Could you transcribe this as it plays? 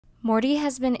Morty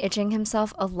has been itching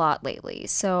himself a lot lately,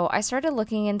 so I started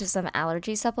looking into some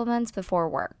allergy supplements before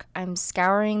work. I'm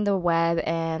scouring the web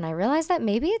and I realized that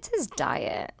maybe it's his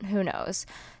diet. Who knows?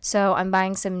 So I'm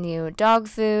buying some new dog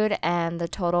food and the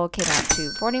total came out to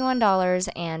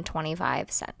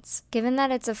 $41.25. Given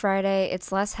that it's a Friday,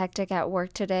 it's less hectic at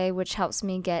work today, which helps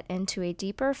me get into a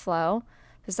deeper flow.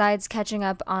 Besides catching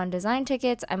up on design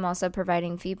tickets, I'm also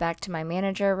providing feedback to my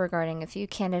manager regarding a few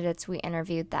candidates we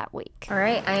interviewed that week. All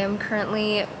right, I am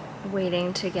currently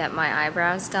waiting to get my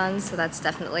eyebrows done, so that's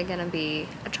definitely gonna be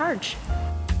a charge.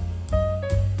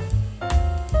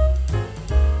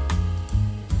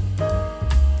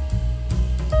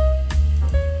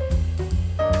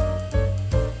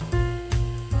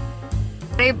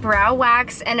 A brow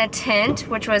wax and a tint,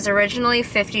 which was originally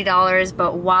 $50,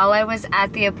 but while I was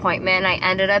at the appointment, I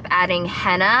ended up adding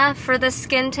henna for the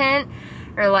skin tint,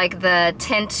 or like the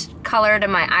tint color to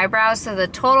my eyebrows, so the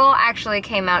total actually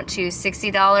came out to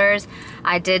 $60.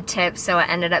 I did tip, so it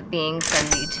ended up being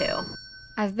 $72.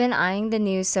 I've been eyeing the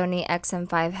new Sony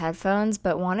XM5 headphones,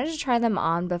 but wanted to try them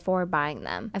on before buying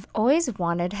them. I've always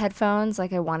wanted headphones,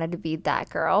 like I wanted to be that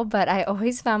girl, but I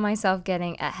always found myself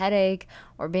getting a headache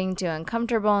or being too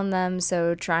uncomfortable in them,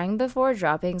 so trying before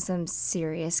dropping some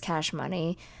serious cash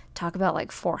money, talk about like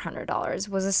 $400,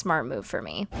 was a smart move for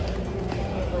me.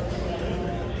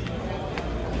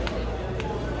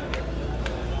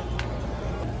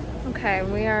 Okay,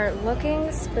 we are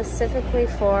looking specifically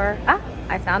for,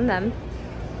 I found them.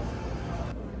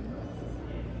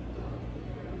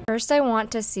 First, I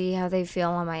want to see how they feel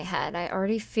on my head. I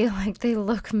already feel like they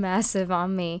look massive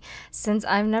on me. Since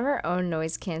I've never owned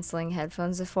noise-canceling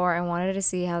headphones before, I wanted to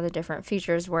see how the different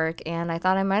features work, and I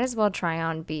thought I might as well try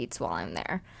on Beats while I'm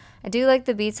there. I do like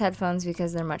the Beats headphones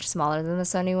because they're much smaller than the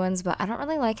Sony ones, but I don't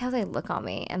really like how they look on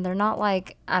me, and they're not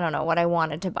like, I don't know, what I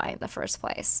wanted to buy in the first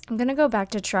place. I'm gonna go back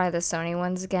to try the Sony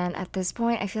ones again. At this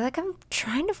point, I feel like I'm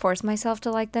trying to force myself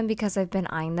to like them because I've been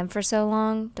eyeing them for so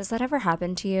long. Does that ever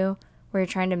happen to you? Where you're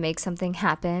trying to make something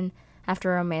happen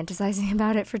after romanticizing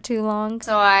about it for too long?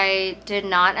 So I did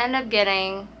not end up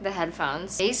getting the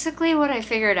headphones. Basically what I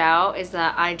figured out is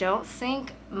that I don't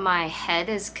think my head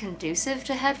is conducive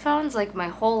to headphones. Like my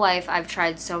whole life I've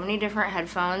tried so many different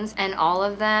headphones and all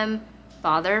of them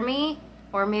bother me.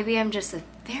 Or maybe I'm just a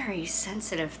very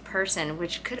sensitive person,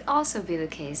 which could also be the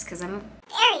case because I'm a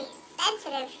very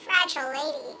sensitive, fragile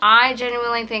lady. I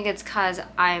genuinely think it's because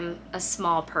I'm a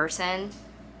small person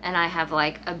and I have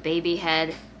like a baby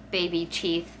head, baby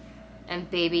teeth, and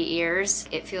baby ears.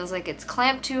 It feels like it's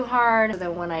clamped too hard. So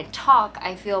then when I talk,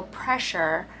 I feel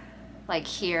pressure like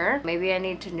here. Maybe I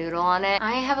need to noodle on it.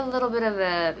 I have a little bit of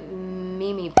a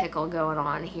Mimi pickle going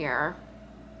on here.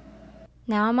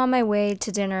 Now I'm on my way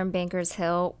to dinner in Bankers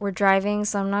Hill. We're driving,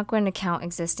 so I'm not going to count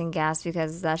existing gas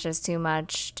because that's just too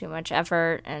much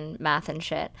effort and math and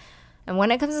shit. And when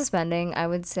it comes to spending, I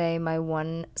would say my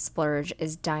one splurge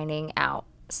is dining out.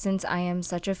 Since I am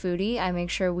such a foodie, I make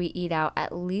sure we eat out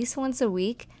at least once a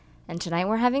week, and tonight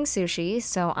we're having sushi,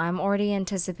 so I'm already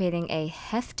anticipating a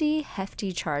hefty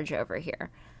charge over here.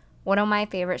 One of my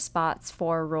favorite spots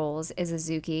for rolls is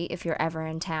Azuki if you're ever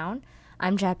in town.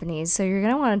 I'm Japanese, so you're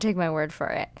going to want to take my word for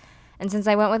it. And since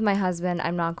I went with my husband,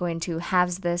 I'm not going to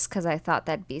halves this because I thought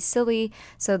that'd be silly,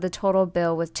 so the total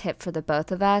bill with tip for the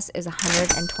both of us is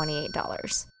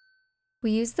 $128. We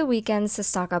use the weekends to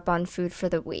stock up on food for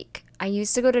the week. I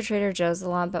used to go to Trader Joe's a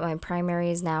lot, but my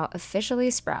primary is now officially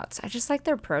Sprouts. I just like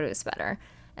their produce better.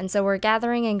 And so we're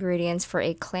gathering ingredients for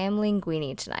a clam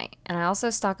linguine tonight. And I also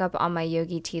stock up on my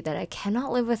yogi tea that I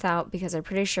cannot live without because I'm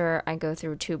pretty sure I go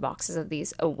through 2 boxes of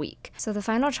these a week. So the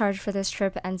final charge for this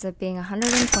trip ends up being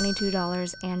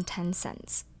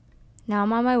 $122.10. Now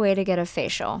I'm on my way to get a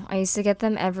facial. I used to get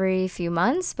them every few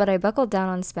months, but I buckled down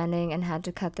on spending and had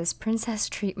to cut this princess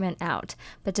treatment out.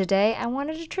 But today, I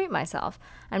wanted to treat myself.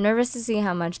 I'm nervous to see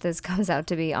how much this comes out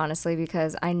to be, honestly,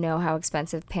 because I know how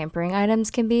expensive pampering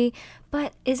items can be,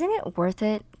 but isn't it worth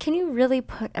it? Can you really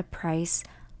put a price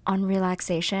on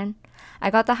relaxation?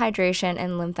 I got the hydration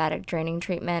and lymphatic draining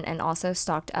treatment and also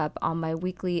stocked up on my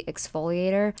weekly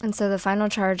exfoliator, and so the final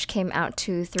charge came out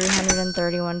to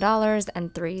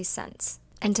 $331.03.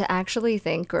 And to actually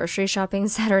think grocery shopping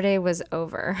Saturday was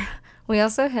over. We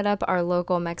also hit up our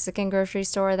local Mexican grocery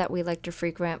store that we like to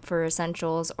frequent for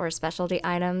essentials or specialty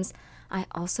items. I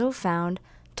also found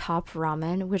top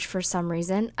ramen, which for some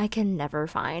reason I can never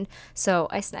find, so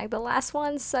I snagged the last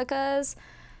one, suckers.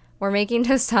 We're making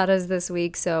tostadas this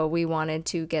week, so we wanted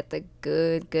to get the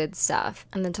good stuff.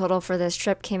 And the total for this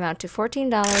trip came out to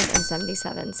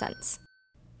 $14.77.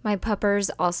 My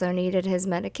puppers also needed his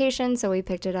medication, so we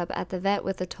picked it up at the vet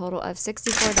with a total of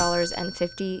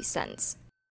 $64.50.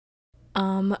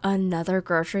 Another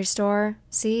grocery store?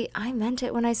 See, I meant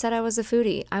it when I said I was a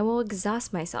foodie. I will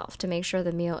exhaust myself to make sure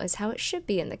the meal is how it should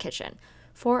be in the kitchen.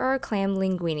 For our clam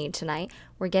linguine tonight,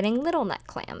 we're getting little neck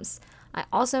clams. I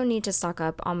also need to stock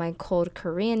up on my cold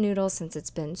Korean noodles since it's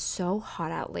been so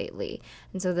hot out lately.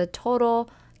 And so the total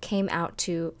came out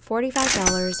to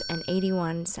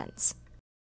 $45.81.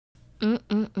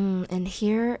 And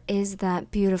here is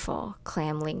that beautiful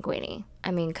clam linguine.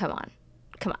 I mean, come on.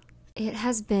 It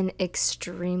has been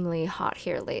extremely hot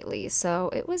here lately, so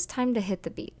it was time to hit the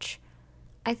beach.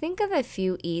 I think of a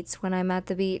few eats when I'm at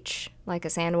the beach, like a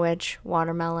sandwich,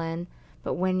 watermelon,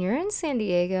 but when you're in San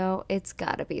Diego, it's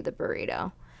gotta be the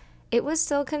burrito. It was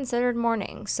still considered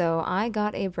morning, so I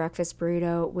got a breakfast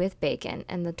burrito with bacon,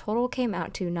 and the total came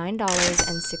out to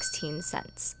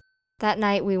 $9.16. That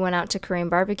night, we went out to Korean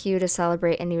BBQ to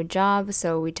celebrate a new job,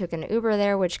 so we took an Uber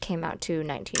there, which came out to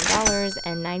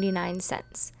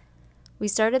 $19.99. We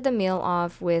started the meal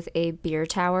off with a beer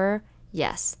tower.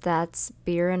 Yes, that's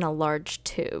beer in a large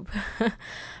tube.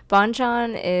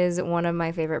 Banchan is one of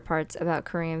my favorite parts about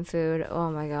Korean food. Oh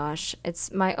my gosh.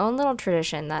 It's my own little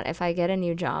tradition that if I get a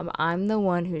new job, I'm the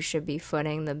one who should be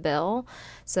footing the bill.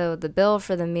 So the bill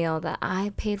for the meal that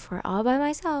I paid for all by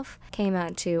myself came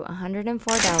out to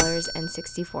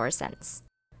 $104.64.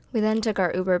 We then took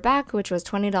our Uber back, which was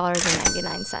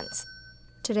 $20.99.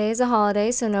 Today is a holiday,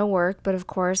 so no work, but of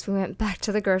course we went back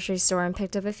to the grocery store and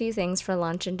picked up a few things for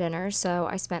lunch and dinner, so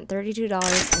I spent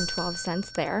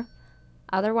 $32.12 there.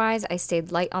 Otherwise, I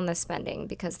stayed light on the spending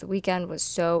because the weekend was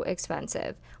so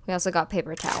expensive. We also got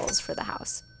paper towels for the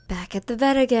house. Back at the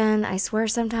vet again. I swear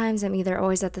sometimes I'm either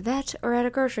always at the vet or at a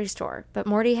grocery store, but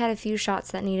Morty had a few shots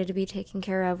that needed to be taken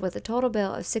care of with a total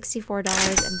bill of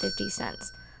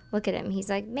 $64.50. Look at him.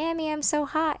 He's like, "Mammy, I'm so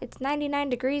hot. It's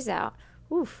 99 degrees out."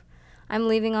 Oof. I'm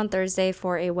leaving on Thursday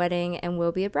for a wedding and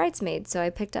will be a bridesmaid, so I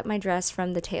picked up my dress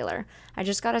from the tailor. I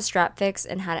just got a strap fix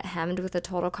and had it hemmed with a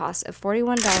total cost of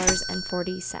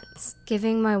 $41.40.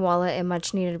 Giving my wallet a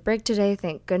much needed break today,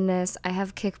 thank goodness. I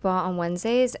have kickball on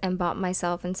Wednesdays and bought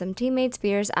myself and some teammates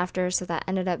beers after, so that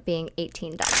ended up being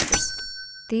 $18.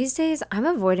 These days, I'm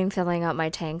avoiding filling up my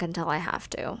tank until I have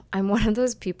to. I'm one of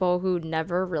those people who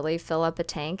never really fill up a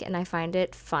tank, and I find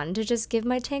it fun to just give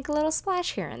my tank a little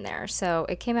splash here and there, so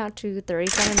it came out to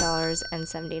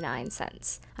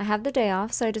 $37.79. I have the day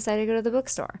off, so I decided to go to the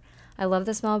bookstore. I love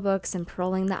the small books and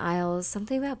paroling the aisles.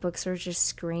 Something about bookstores just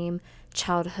scream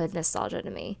childhood nostalgia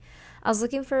to me. I was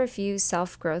looking for a few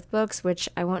self-growth books, which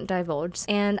I won't divulge,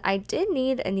 and I did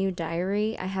need a new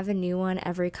diary. I have a new one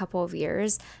every couple of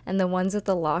years, and the ones with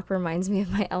the lock reminds me of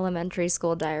my elementary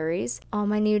school diaries. All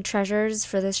my new treasures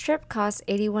for this trip cost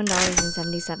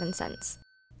 $81.77.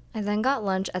 I then got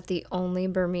lunch at the only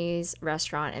Burmese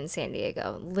restaurant in San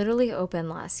Diego, literally open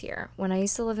last year. When I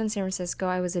used to live in San Francisco,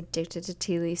 I was addicted to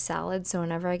tea leaf salad, so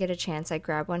whenever I get a chance, I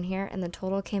grab one here, and the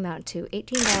total came out to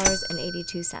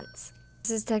 $18.82. This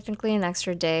is technically an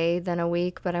extra day than a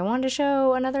week, but I wanted to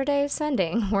show another day of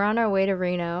spending. We're on our way to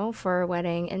Reno for a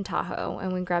wedding in Tahoe,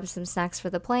 and we grabbed some snacks for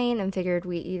the plane and figured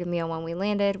we'd eat a meal when we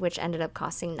landed, which ended up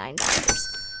costing $9.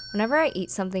 Whenever I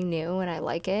eat something new and I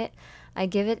like it, I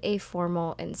give it a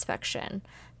formal inspection.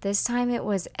 This time it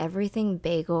was everything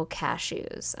bagel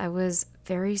cashews. I was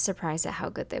very surprised at how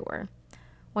good they were.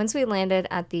 Once we landed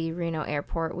at the Reno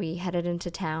airport, we headed into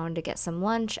town to get some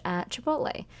lunch at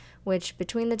Chipotle, which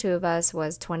between the two of us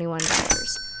was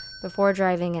 $21, before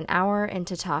driving an hour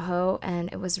into Tahoe,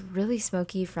 and it was really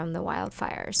smoky from the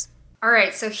wildfires.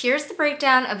 Alright, so here's the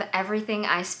breakdown of everything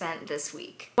I spent this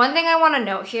week. One thing I want to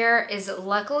note here is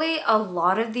luckily a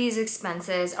lot of these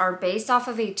expenses are based off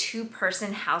of a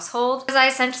two-person household, because I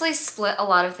essentially split a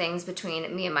lot of things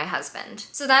between me and my husband.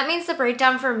 So that means the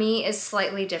breakdown for me is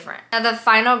slightly different. Now the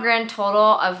final grand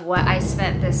total of what I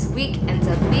spent this week ends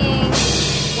up being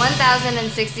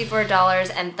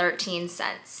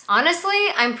 $1,064.13. Honestly,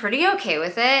 I'm pretty okay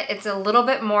with it. It's a little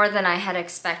bit more than I had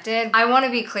expected. I want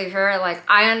to be clear, like,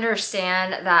 I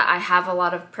understand that I have a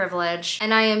lot of privilege,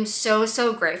 and I am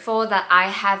so grateful that I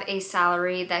have a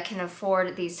salary that can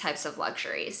afford these types of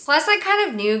luxuries. Plus, I kind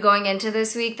of knew going into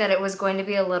this week that it was going to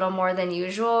be a little more than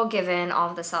usual given all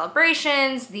of the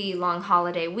celebrations, the long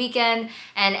holiday weekend,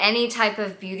 and any type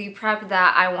of beauty prep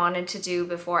that I wanted to do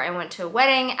before I went to a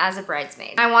wedding as a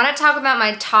bridesmaid. I want to talk about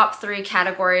my top 3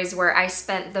 categories where I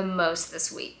spent the most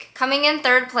this week. Coming in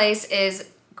third place is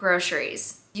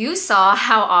groceries. You saw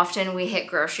how often we hit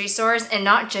grocery stores, and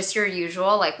not just your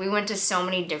usual, like we went to so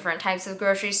many different types of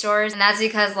grocery stores, and that's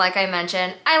because, like I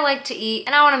mentioned, I like to eat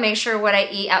and I want to make sure what I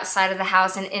eat outside of the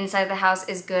house and inside the house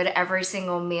is good every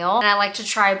single meal, and I like to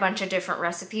try a bunch of different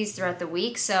recipes throughout the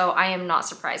week, so I am not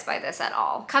surprised by this at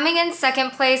all. Coming in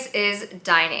second place is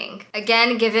dining.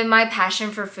 Again, given my passion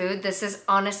for food, this is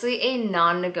honestly a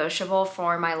non-negotiable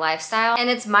for my lifestyle, and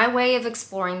it's my way of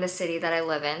exploring the city that I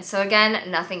live in, so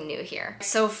again, nothing new here.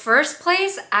 So first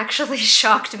place actually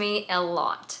shocked me a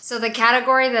lot. So the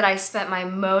category that I spent my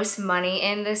most money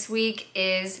in this week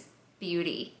is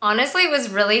beauty. Honestly, it was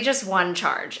really just one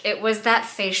charge. It was that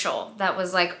facial that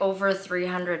was like over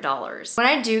 $300. When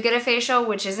I do get a facial,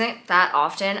 which isn't that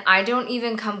often, I don't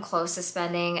even come close to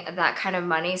spending that kind of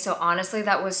money. So honestly,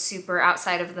 that was super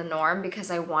outside of the norm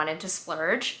because I wanted to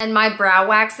splurge. And my brow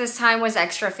wax this time was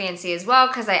extra fancy as well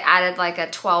because I added like a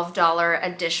 $12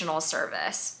 additional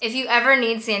service. If you ever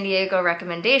need San Diego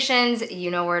recommendations,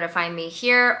 you know where to find me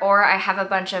here, or I have a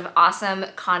bunch of awesome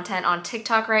content on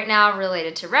TikTok right now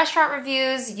related to restaurant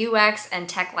reviews, UX, and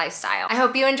tech lifestyle. I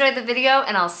hope you enjoyed the video,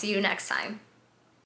 and I'll see you next time.